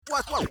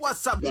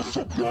What's up, guys?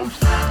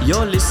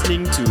 You're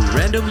listening to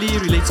Randomly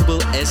Relatable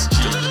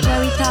SG,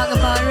 where we talk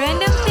about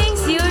random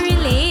things you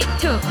relate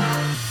to.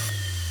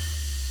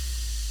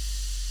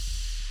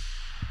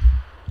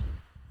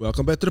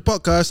 Welcome back to the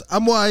podcast.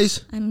 I'm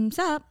Uwais. I'm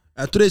Sab.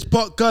 And today's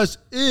podcast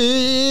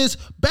is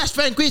Best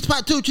Friend Quiz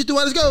Part 2. 3, 2,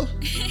 1, let's go.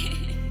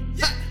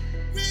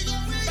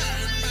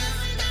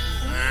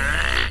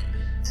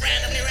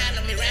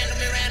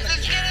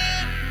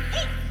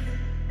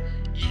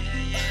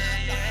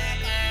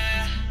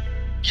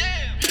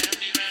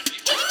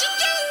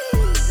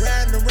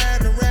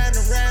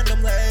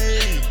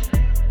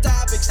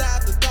 Topics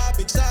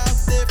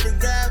of different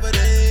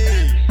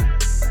gravity.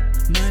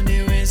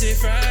 Monday, Wednesday,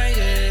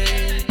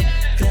 Friday.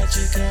 Got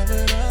you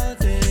covered all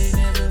day.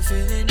 Never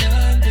feeling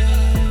under.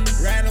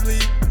 Randomly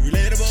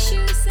relatable.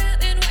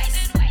 Sab and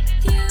Uwais.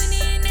 Tune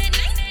in at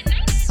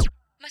night.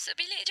 Masuk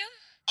bilik jom.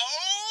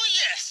 Oh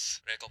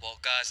yes. Rekod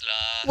podcast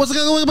lah. What's up,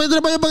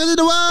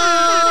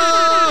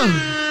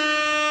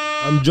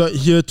 I'm joined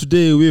here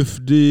today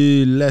with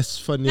the less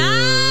funnier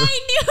I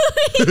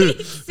knew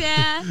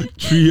it.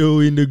 trio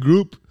in the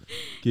group.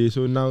 Okay,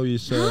 so now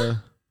is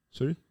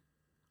sorry?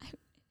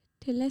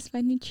 The less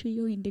funny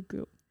trio in the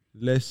group.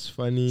 Less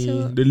funny,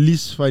 So- the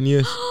least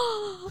funniest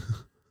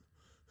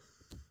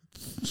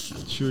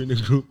trio in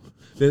the group.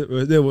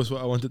 That was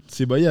what I wanted to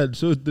say. But yeah,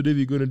 so today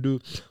we're gonna do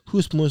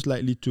who's most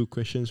likely to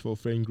questions for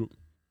friend group.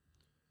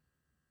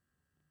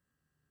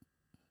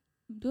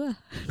 Dua.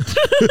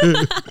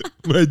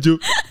 Maju.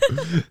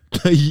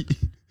 Tai.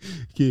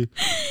 Okay.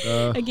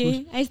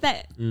 Okay, I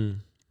start.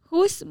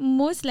 Who's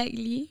most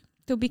likely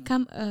to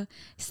become a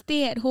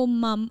stay-at-home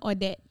mom or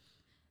dad?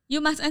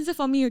 You must answer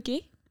for me,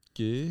 okay?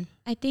 Okay.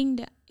 I think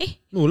that...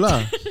 No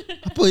lah.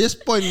 Apa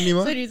just point ni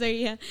mah? Sorry.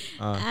 Yeah.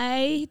 Ah.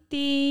 I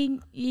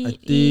think I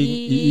it think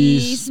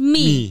it is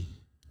me.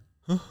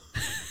 Huh?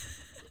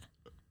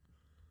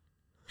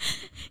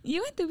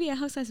 You want to be a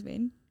house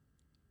husband?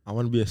 I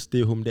want to be a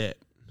stay-home dad.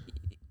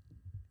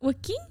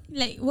 Working?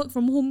 Like work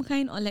from home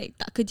kind, or like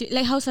tak kerja?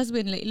 Like house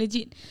husband, like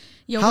legit.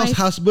 Your House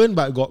wife... husband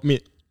but got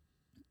maid.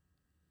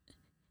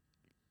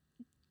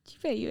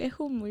 But you at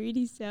home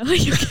already, so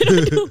you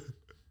cannot do.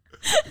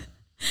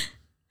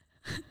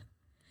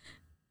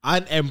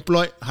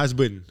 Unemployed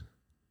husband.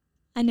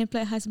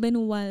 Unemployed husband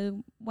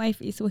while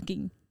wife is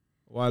working.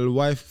 While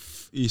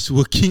wife is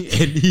working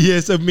and he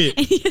has a maid.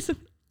 And he has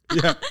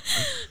Yeah.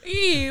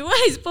 why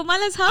is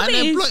pemalas habis?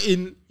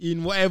 Unemployed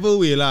in whatever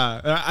way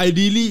lah.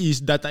 Ideally is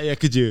dah tak payah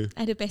kerja.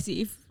 Ada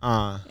passive.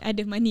 Ah,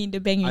 Ada money in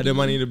the bank. ada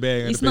money in the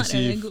bank. It's ada not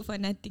passive. good for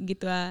nothing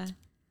gitu ah.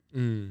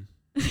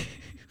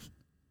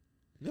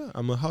 Yeah,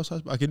 I'm a house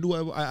husband. I can do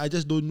whatever. I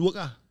just don't work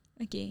ah.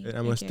 Okay. And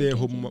I'm a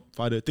stay-at-home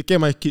father. Take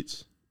care of my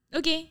kids.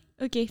 Okay,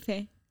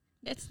 fair.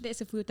 That's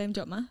a full-time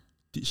job mah.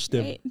 Teach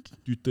them. Right?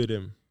 Tutor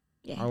them.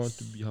 Yes. I want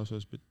to be house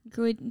husband.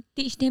 Good.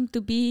 Teach them to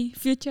be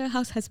future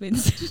house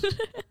husbands.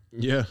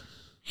 Yeah.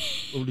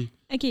 Probably.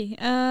 Okay.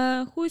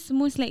 Who's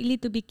most likely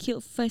to be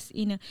killed first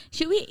in a?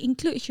 Should we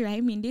include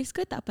Shuraim in this?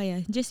 Ke tak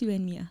payah? Just you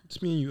and me ah. It's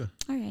me and you ah.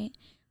 Alright.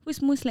 Who's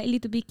most likely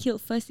to be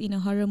killed first in a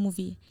horror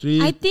movie?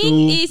 3, I think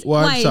 2, it's 1,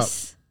 Uwais. stop.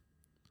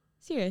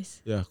 Serious?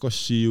 Yeah, cause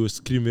she will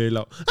scream very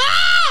loud.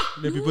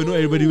 Then people know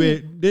everybody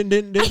where. Then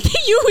I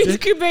think you will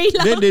scream very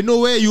loud. Then they know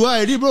where you are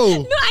already, bro.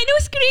 No, I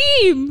don't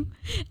scream.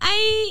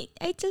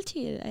 I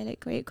chill. I like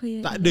quiet.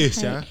 Tak ada,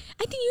 sia.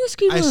 I think you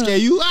scream. I scare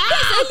you.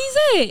 That's a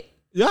lizard.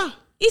 Yeah.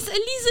 It's a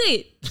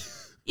lizard.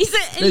 It's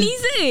a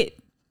lizard.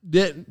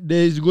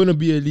 There is gonna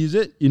be a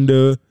lizard in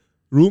the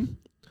room,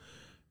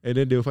 and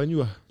then they'll find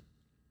you.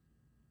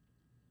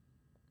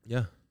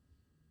 Yeah.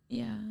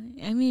 Yeah.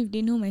 I mean, if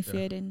they know my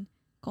fear, then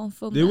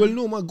confirm. They will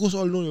know, ma. Ghosts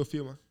all know your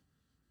fear, ma.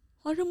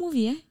 Horror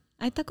movie,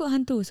 I takut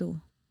hantu so.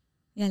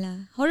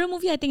 Yalah. Horror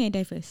movie, I think I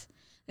die first.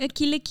 A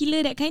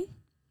killer that kind.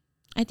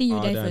 I think you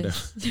die dah.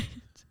 first.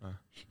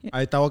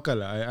 I tawakal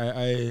lah.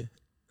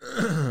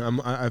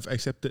 I've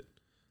accepted.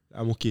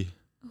 I'm okay.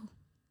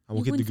 I'm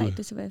You okay to won't go. fight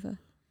to survive.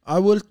 I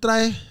will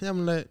try.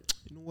 I'm like,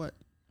 you know what?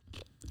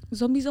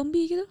 Zombie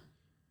gitu.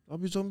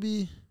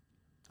 Zombie.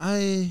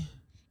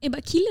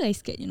 But killer I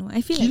scared, you know.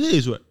 I feel Killer like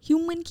is what?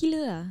 human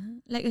killer lah.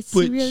 Like a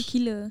Purge. serial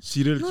killer.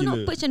 Serial No, killer.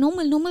 not purge. A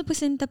normal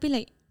person tapi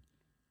like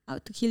out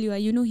to kill you.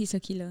 You know he's a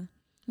killer.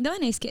 That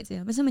one I scared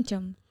saya. Pasal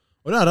macam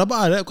Oh lah,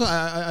 rabak lah. Because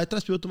I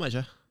trust people too much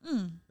ah.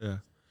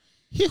 Yeah.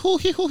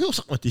 Hiho,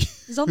 sak mati.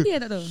 zombie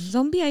I tak tahu.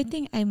 Zombie I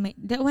think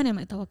that one I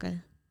might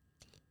tawakal.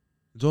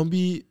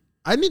 Zombie.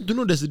 I need to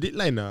know there's a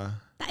deadline lah.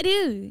 Tak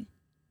ada.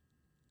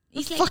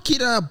 It's like Fuck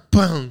it lah,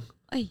 bang.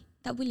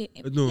 tak boleh.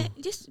 No. Like,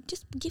 just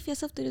give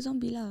yourself to the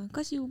zombie lah.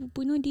 Cause you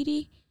bunuh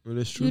diri, No,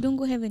 that's true. you don't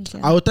go heaven.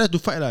 I will try to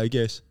fight lah, I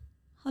guess.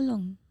 How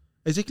long?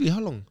 Exactly, how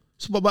long?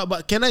 So, but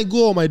can I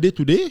go on my day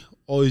to day?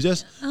 Or it's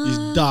just it's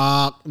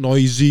dark,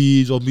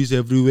 noisy, zombies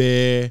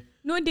everywhere?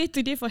 No day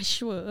to day for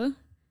sure.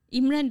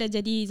 Imran dah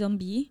jadi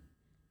zombie.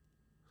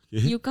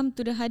 Okay. You come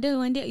to the harder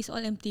one day, it's all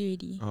empty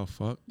already. Oh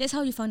fuck. That's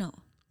how you found out.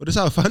 Oh, that's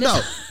how I found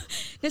out.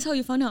 That's how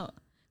you found out.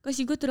 Because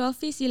you go to the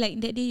office, you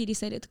like that day you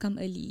decided to come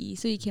early,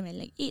 so you came at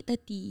like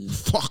 8:30.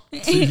 Fuck,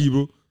 silly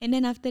bro. And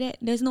then after that,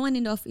 there's no one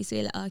in the office.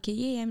 So you're like, okay,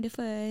 yeah, I'm the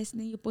first.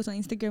 Then you post on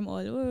Instagram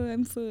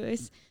I'm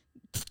first.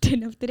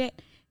 Then after that,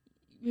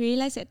 you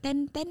realize at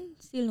 10,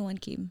 still no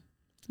one came.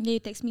 Then you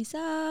text me,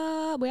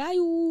 Sab, where are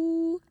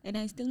you? And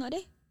I'm still not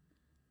there.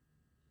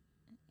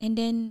 And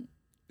then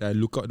I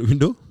look out the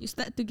window. you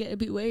start to get a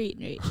bit worried,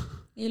 right?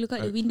 Then you look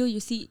out the window, you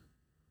see,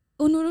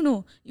 oh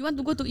no. You want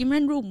to go to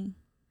Imran's room.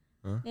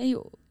 Huh? Then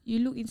you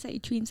look inside,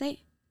 you threw inside.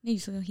 Then you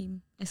saw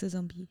him as a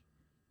zombie.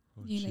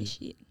 You're like,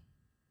 shit.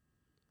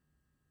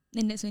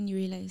 Then that's when you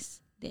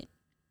realize that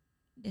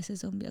there's a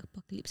zombie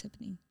apocalypse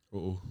happening.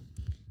 Oh.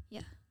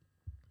 Yeah.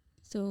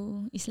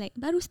 So it's like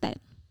baru start.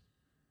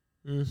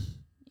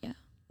 Yeah.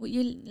 Would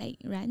you like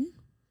run?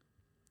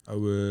 I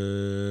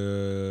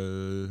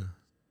will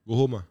go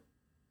home.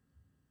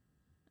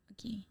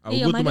 Okay. I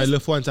will go to my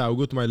loved ones. I will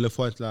go to my loved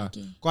ones lah.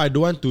 Okay. Cause I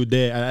don't want to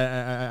there.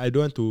 I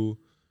don't want to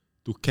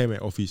camp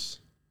at office.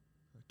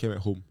 Camp at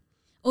home.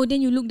 Oh,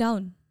 then you look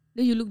down.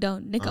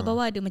 Then kat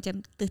bawah ada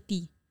macam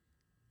 30.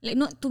 Like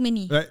not too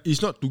many. Like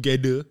it's not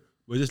together.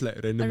 We're just like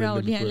random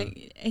Around, yeah, people.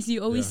 like as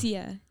you always see,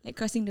 like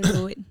crossing the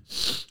road.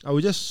 I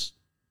will just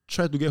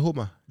try to get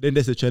home. Then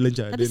that's the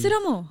challenge. Tapi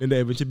seram oh. Then the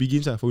adventure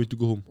begins for me to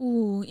go home.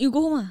 Oh, you go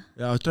home ah?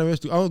 Yeah, I'll try my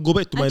best to. I'll go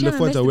back to my loved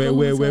ones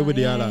wherever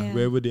they are lah.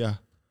 Wherever they are.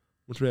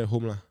 I'll try at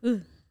home lah.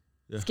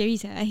 Yeah. Scary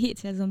sah. I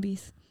hate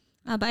zombies.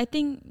 But I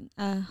think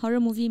horror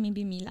movie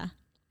maybe me lah.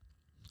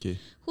 Okay.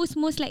 Who's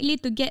most likely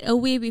to get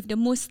away with the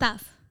most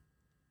stuff?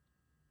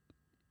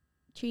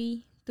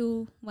 3,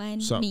 2,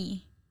 1, Sab.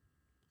 me.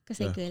 Because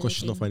I girl. Because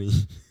she's not funny.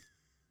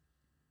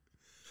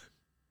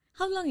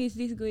 How long is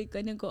this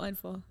gonna go on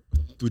for?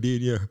 Today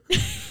ni lah.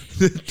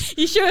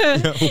 You sure?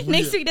 Yeah,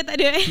 Next week dah tak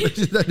ada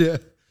Tak ada.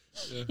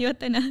 Your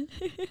turn lah.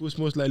 Who's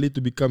most likely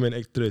to become an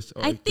actress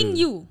or I actor? think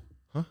you.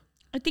 Huh?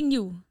 I think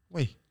you.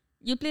 Why?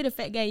 You play the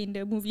fat guy in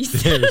the movies.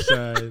 Damn,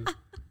 son.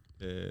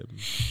 Damn.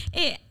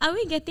 Are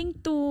we getting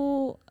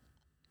too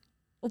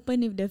open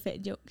with the fat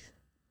jokes?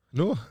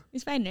 No,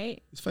 It's fine,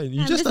 right? it's fine.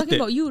 I'm You just just talking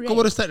started. about you, right? Kau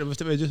baru start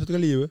just satu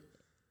kali apa?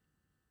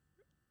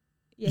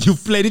 Yes. You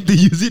planning to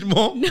use it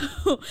more? No,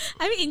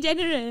 I mean in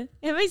general.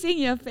 Am I saying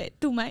you're fat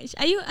too much?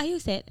 Are you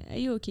sad? Are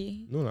you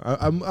okay? No,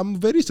 I'm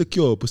very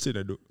secure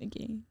person.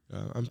 Okay.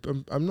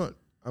 I'm not.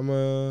 I'm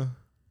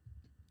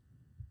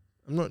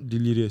not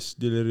delirious.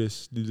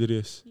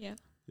 Yeah.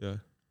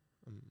 Yeah.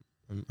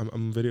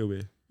 I'm very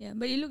aware. Yeah,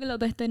 but you look a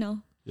lot better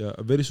now. Yeah.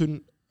 Very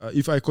soon,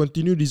 if I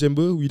continue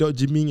December without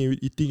gymming and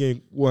eating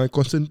and one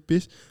constant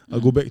pace,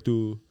 I'll go back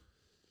to.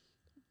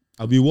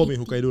 I'll be warm in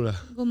Hokkaido lah.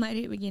 Go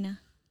Madrid again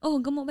lah. Oh,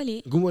 gemuk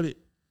balik? Go balik.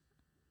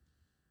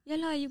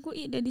 Yalah, you go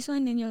eat this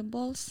one and your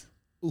balls.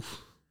 Oof.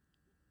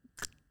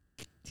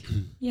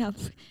 Yeah.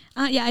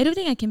 Yeah, I don't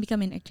think I can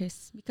become an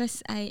actress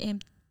because I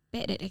am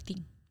bad at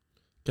acting.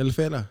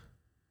 Califair lah.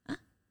 Huh?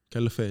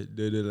 Califair,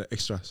 the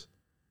extras.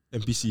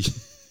 NPC.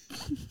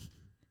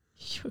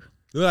 Sure.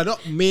 No lah,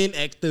 not main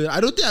actor. I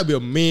don't think I'll be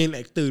a main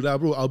actor lah,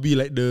 bro. I'll be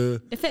like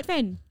the fat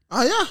friend.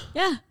 Yeah.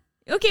 Yeah.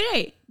 Okay,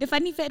 right? The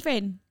funny fat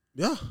friend.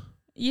 Yeah.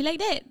 You like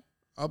that?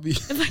 I'll be.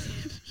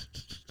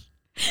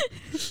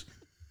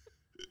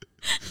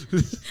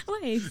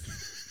 Why?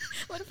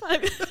 What the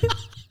fuck?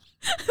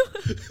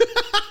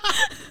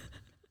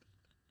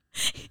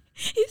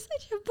 He's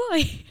such a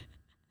boy.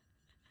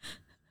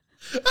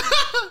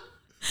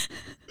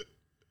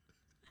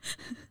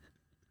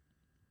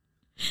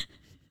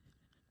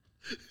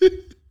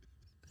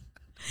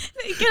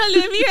 You cannot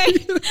look at me, right?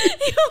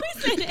 You always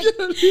say that.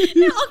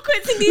 You're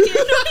awkward sendiri.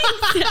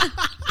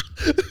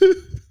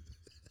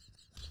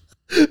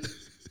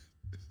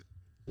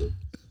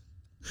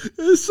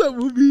 Some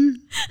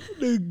movie.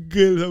 The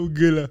girl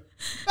lah.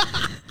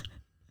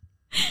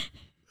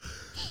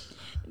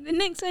 The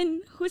next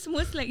one, who's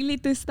most likely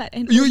to start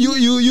and You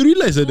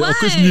realize that the Why?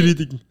 awkward sendiri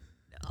thing.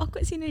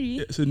 Awkward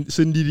scenery?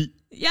 Sendiri.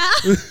 Yeah.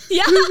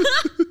 Yeah.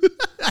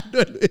 I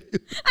don't know.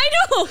 I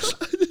know.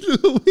 I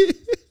don't know.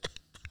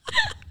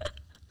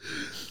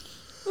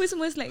 Who's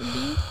most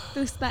likely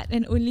to start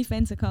an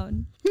OnlyFans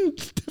account?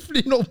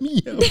 Definitely not me.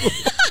 Bro.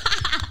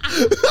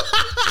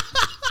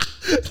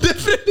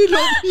 Definitely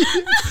not me.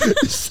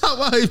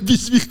 Sama if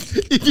it's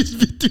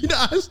between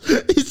us,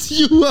 it's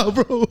you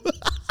bro.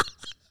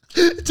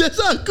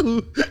 Just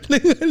aku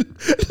dengan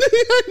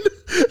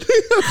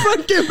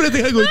front camera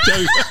tengah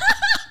goncang.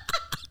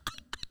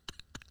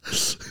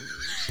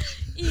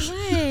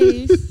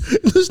 Uwais.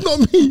 That's not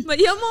me. But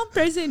you're more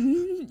present.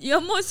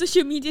 You're more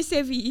social media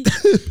savvy.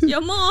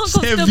 You're more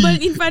comfortable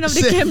in front of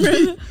the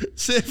camera.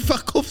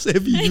 Fuck off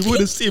savvy. You were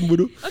the same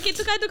bodoh. Okay,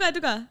 tukar.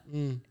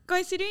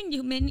 Considering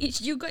you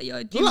got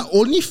your dream. No lah,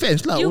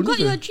 OnlyFans lah. You got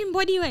your dream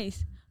body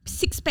wise.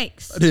 6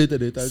 packs. Ada.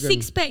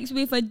 6 packs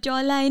with a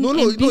jawline. No,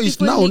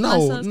 it's now.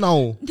 No,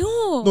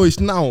 it's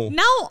now.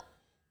 Now,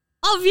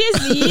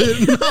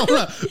 obviously. Now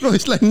lah. No,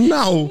 it's like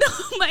now. No,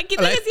 but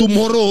kita like kasi,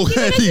 tomorrow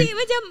kita kan. kasi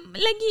macam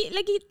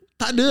lagi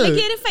tak ada. Lagi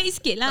ada fight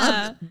sikit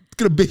lah.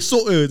 Kena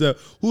besok je.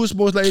 Who's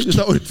most likely to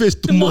start OnlyFans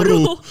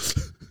tomorrow?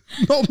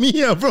 Not me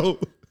bro.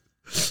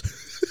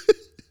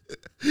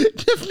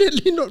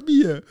 Definitely not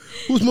me.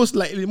 Who's most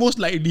likely? Most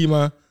likely,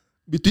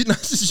 between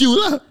us is you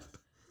lah.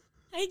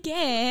 I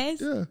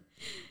guess. Yeah.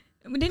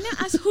 But then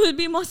I ask who will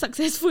be more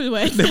successful.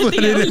 What?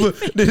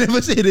 They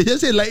never say. They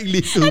just say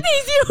likely to. I think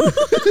it's you.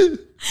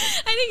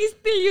 I think it's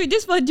still you,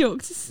 just for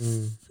jokes.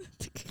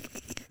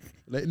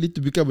 Likely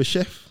to become a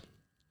chef.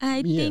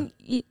 I Me, think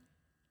it.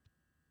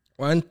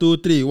 1, 2,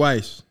 3.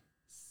 Wise.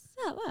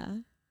 Sab lah.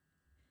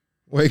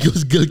 Why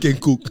girls girl can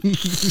cook?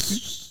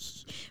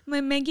 My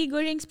Maggi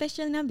goreng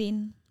special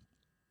Nabin.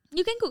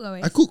 You can cook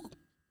always. I cook.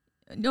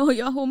 No,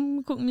 your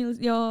home cooked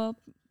meals, your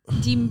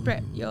gym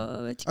prep,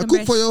 your chicken I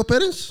cook breast. for your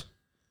parents.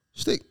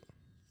 Steak.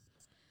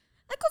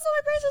 I cook for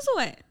my parents also.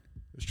 What?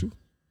 That's true.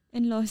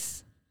 And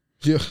lost.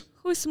 Yeah.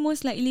 Who's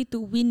most likely to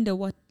win the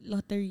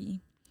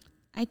lottery?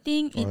 I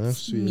think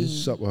it's me.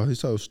 Sab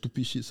This how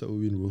stupid shit Sab will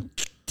win, bro.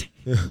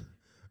 Yeah.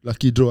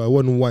 Lucky draw. I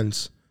won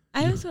once.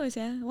 I also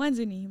once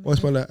only.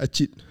 Once malah I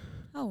cheat.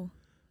 How?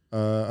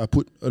 I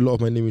put a lot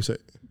of my name inside.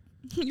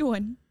 You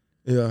won.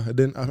 Yeah.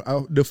 Then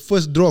the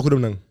first draw aku dah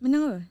menang.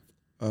 Menang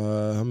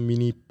apa?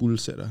 Mini pool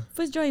set lah.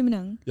 First draw you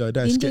menang. Yeah.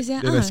 Then I scared.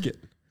 Dangerous, Then I scared.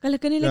 Kalau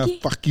kena Then I lagi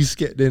fucking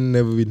scared. Then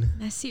never win.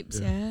 nasib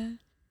Yeah.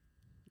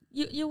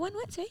 You won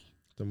what say?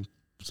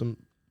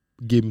 Some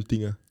game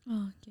thing ah.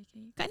 Oh, okay.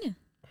 Kat mana?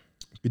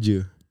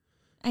 Kerja.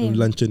 Ayam.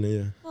 Luncheon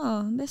ya.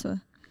 Oh, that's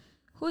all.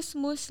 Who's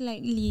most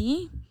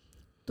likely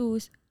to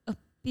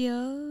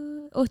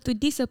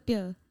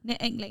disappear,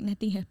 then act like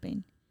nothing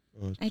happened?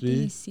 I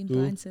think it's simple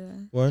 2, answer.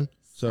 1.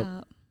 Sab.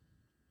 Sab.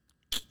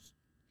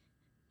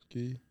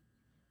 Okay.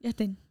 Your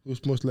turn.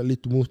 Who's most likely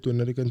to move to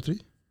another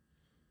country?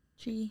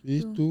 3,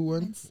 3, 2,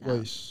 1. Sab.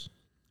 Wise.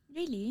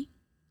 Really?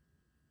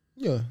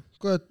 Yeah.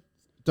 Kau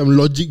macam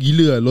logic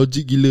gila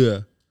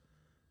lah.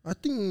 I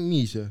think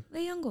me sah.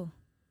 Where you want go?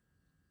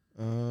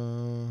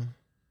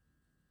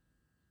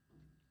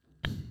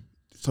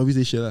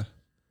 Southeast Asia lah.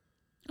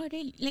 Oh,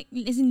 really? Like,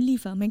 as in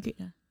leave migrate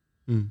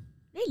Hmm.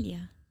 Really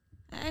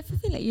I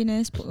feel like you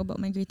never spoke about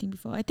migrating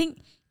before. I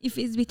think if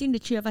it's between the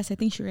three of us, I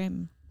think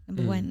Shurem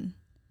number one.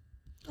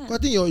 Kau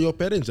think your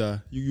parents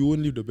you won't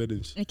leave the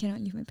parents. I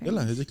cannot leave my parents. Yeah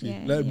lah, exactly.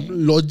 Yeah, Like yeah.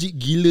 logic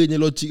gilanya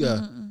logic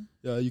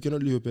Yeah, you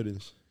cannot leave your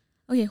parents.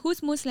 Okay,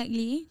 who's most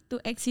likely to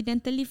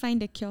accidentally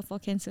find the cure for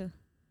cancer?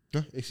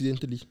 Huh?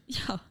 Accidentally.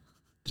 Yeah.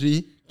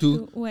 3,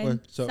 2, 1.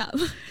 Sab.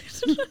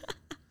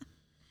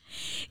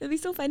 It'll be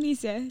so funny,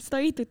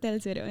 story to tell,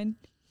 that one.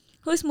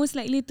 Who's most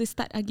likely to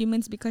start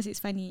arguments because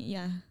it's funny?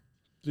 Yeah.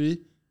 3,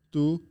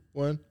 2,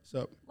 1.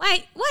 Sab.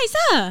 Why,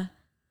 sir?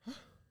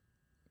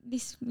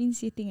 This means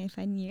you think I'm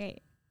funny,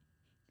 right?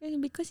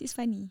 Because it's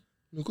funny.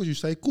 No, because you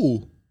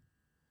psycho.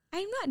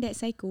 I'm not that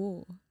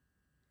psycho.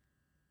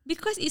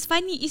 Because it's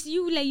funny. It's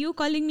you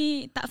calling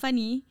me tak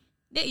funny.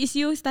 That is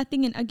you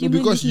starting an No,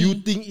 argument because with you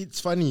me. think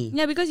it's funny.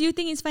 Yeah, because you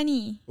think it's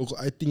funny. Oh,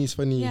 I think it's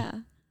funny.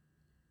 Yeah.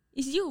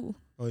 It's you.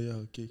 Oh yeah,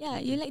 okay. Yeah,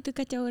 okay. you like to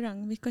kacau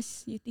orang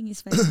because you think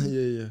it's funny.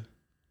 yeah.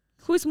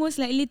 Who's most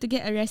likely to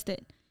get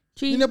arrested?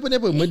 3. Ini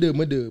apa? Murder.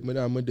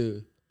 Mana?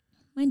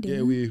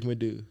 Get away with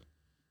murder.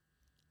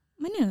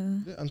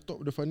 Mana? That on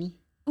top of the funny.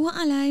 Wah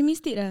lah, I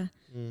missed it lah.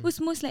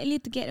 Who's most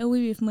likely to get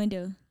away with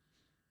murder?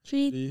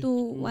 3,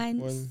 2,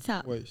 1.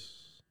 Sab.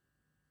 Wise.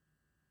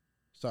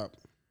 Sab.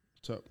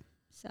 Sab.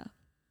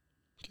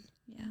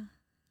 Yeah.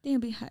 I think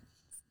it'll be hard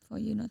for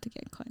you not to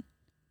get caught.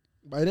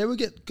 But I never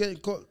get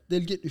caught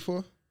tailgate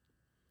before.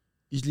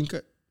 Easily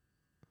cut.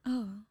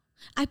 Oh.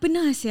 I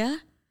pernah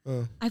sia.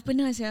 Uh. I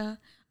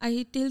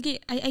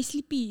tailgate. I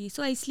sleepy.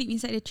 So I sleep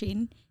inside the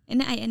train.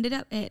 And then I ended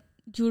up at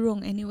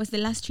Jurong. And it was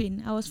the last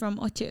train. I was from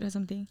Orchard or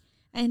something.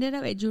 I ended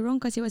up at Jurong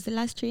because it was the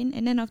last train.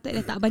 And then after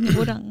that, tak banyak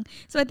orang.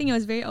 So I think it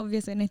was very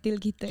obvious when I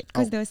tailgated.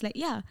 Because there was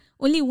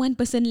only one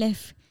person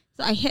left.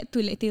 So I had to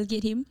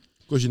tailgate him.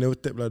 Because you never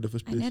tap lah the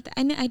first place.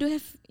 I don't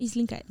have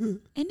EZ-Link card. And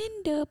then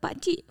the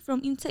pakcik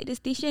from inside the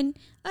station,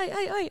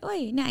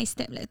 oi. Then I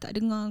stepped tak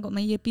dengar, got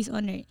my earpiece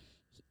on, right?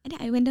 And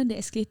then I went down the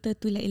escalator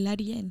to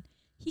lari kan.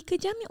 He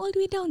kejar me all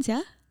the way down, sia.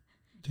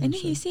 And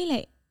then he say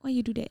why you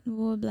do that?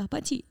 Blah, blah, blah.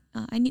 Pakcik,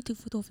 I need to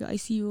photo of your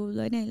IC, blah,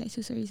 blah. And then I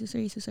so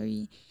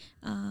sorry.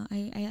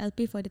 I'll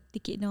pay for the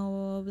ticket now,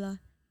 blah, blah.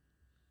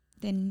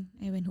 Then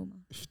I went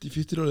home.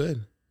 $50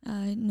 kan?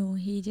 No,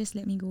 he just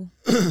let me go.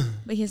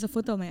 But he has a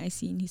photo of my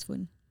IC in his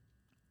phone.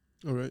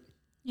 Alright.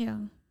 Yeah.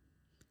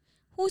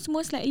 Who's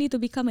most likely to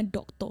become a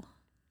doctor?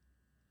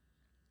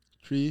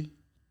 3.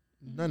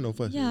 None of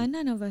us. Yeah,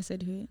 none of us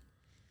are doing it.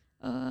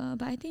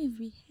 But I think if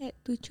we had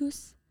to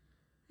choose,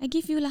 I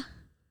give you lah.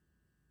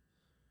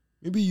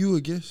 Maybe you, I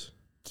guess.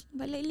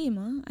 But like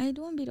Lim, I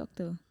don't want to be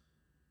doctor.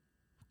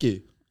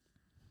 Okay.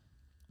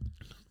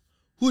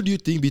 Who do you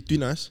think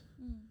between us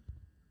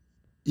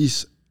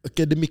is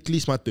academically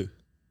smarter?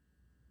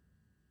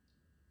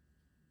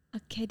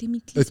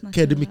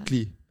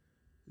 Academically.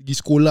 Pergi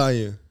sekolah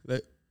je.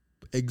 Like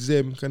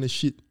exam kind of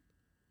shit.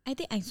 I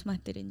think I'm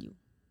smarter than you.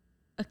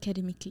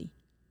 Academically.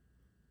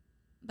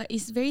 But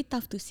it's very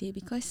tough to say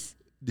because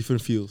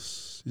Different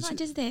fields. not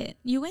just that.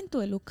 You went to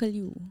a local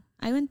U.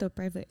 I went to a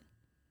private.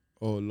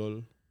 Oh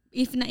lol.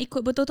 If nak ikut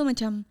betul-betul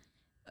macam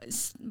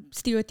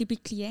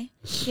stereotypically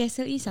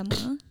PSLE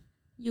sama,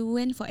 You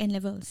went for N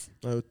levels.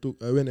 I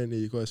went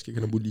NA because I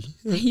scared kena bully.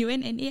 You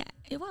went NA.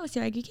 What was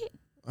your aggregate?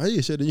 I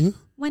share than you.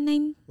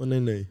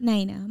 199.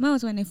 199. Mine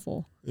was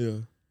 194.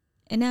 Yeah.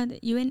 And now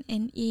that you went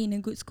NA in a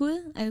good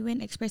school, I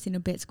went express in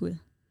a bad school.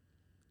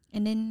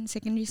 And then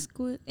secondary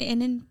school,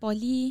 and then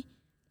poly,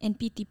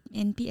 NPT,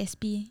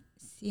 NPSP,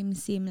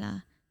 same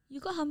lah.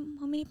 You got how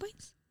many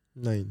points?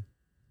 9.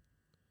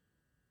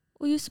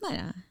 Oh, you smart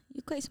ah.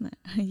 You quite smart.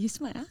 You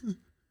smart ah.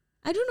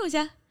 I don't know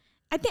sia.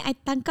 I think I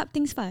tangkap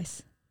things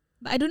fast.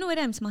 But I don't know whether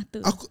I'm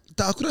smarter. Aku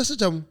rasa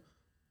macam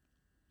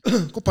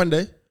kau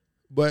pandai,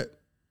 but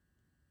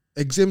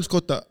exams kau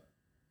tak,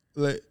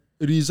 like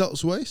results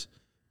wise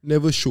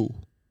never show.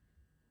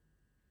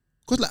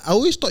 Cause like I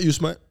always thought you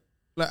smart.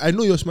 Like I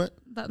know you're smart.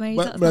 But my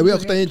results But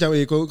aku tanya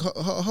macam,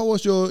 how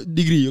was your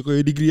degree?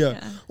 Your degree ah.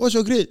 Yeah. What's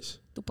your grades?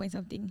 2 point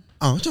something.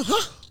 Macam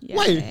Yeah.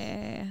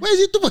 Why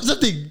is it 2 point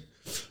something?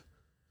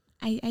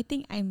 I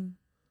think I'm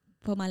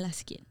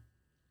pemalas sikit.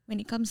 When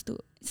it comes to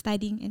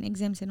studying and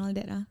exams and all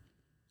that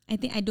I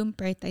think I don't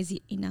prioritize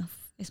it enough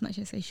as much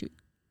as I should.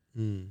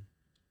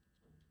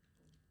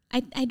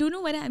 I don't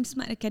know whether I'm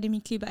smart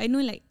academically, but I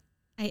know like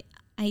I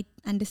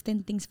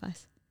understand things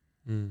fast.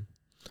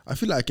 I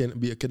feel like I can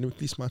be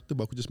academically smarter,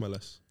 but aku just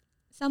malas.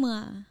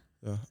 Sama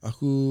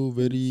Aku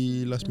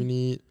very last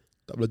minute,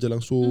 tak belajar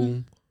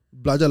langsung.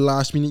 Belajar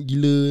last minute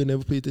gila,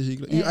 never pay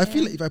attention. I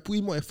feel like if I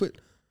put in more effort,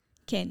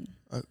 can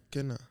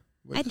can lah.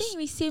 I think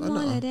we same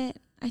more like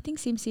that. I think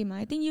same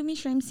I think you, me,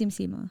 Shrem, same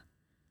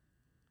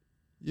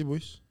Yeah,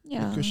 boys.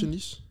 Yeah. The question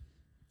is,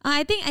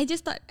 I think I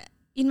just thought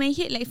in my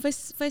head like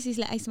first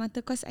is like I smarter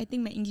because I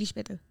think my English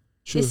better.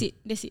 sure.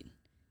 That's it.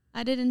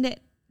 Other than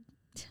that,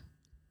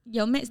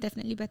 your maths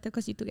definitely better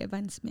because you took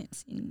advanced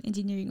maths in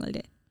engineering, all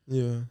that.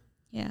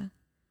 Yeah.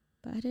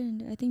 But other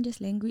than that, I think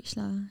just language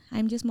lah.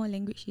 I'm just more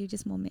language, you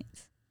just more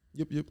maths.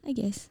 Yep. I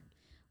guess.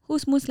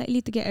 Who's most likely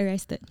to get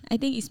arrested? I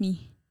think it's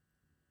me.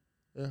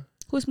 Yeah.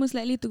 Who's most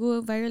likely to go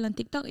viral on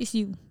TikTok? Is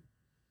you.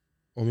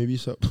 Or maybe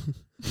Sab.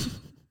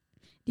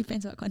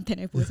 Depends what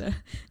content I post.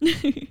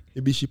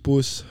 Maybe she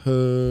posts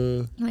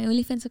her My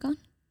OnlyFans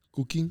account?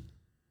 cooking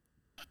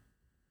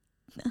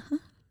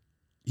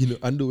in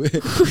her underwear.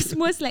 Who's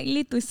most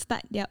likely to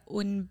start their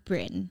own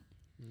brand?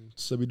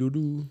 Sabi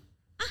Dudu.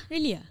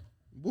 Really?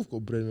 Both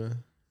got brand lah.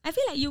 I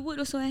feel like you would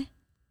also I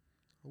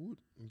would,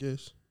 I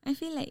guess. I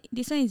feel like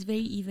this one is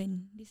very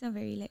even. This one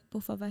very like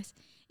both of us.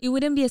 It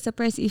wouldn't be a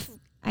surprise if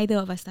either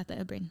of us started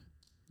a brand.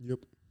 Yep.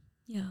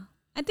 Yeah.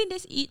 I think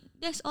that's it.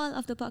 That's all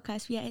of the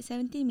podcast. We are at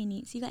 17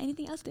 minutes. You got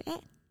anything else to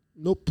add?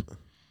 Nope.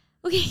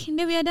 Okay,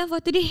 then we are done for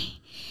today.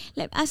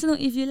 Let us know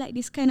if you like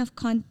this kind of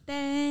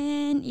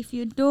content. If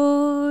you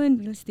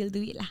don't, we'll still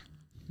do it lah.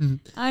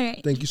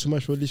 Alright. Thank you so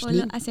much for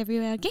listening. Follow us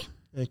everywhere, okay?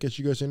 And catch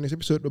you guys in the next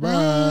episode. Bye-bye.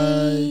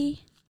 Bye.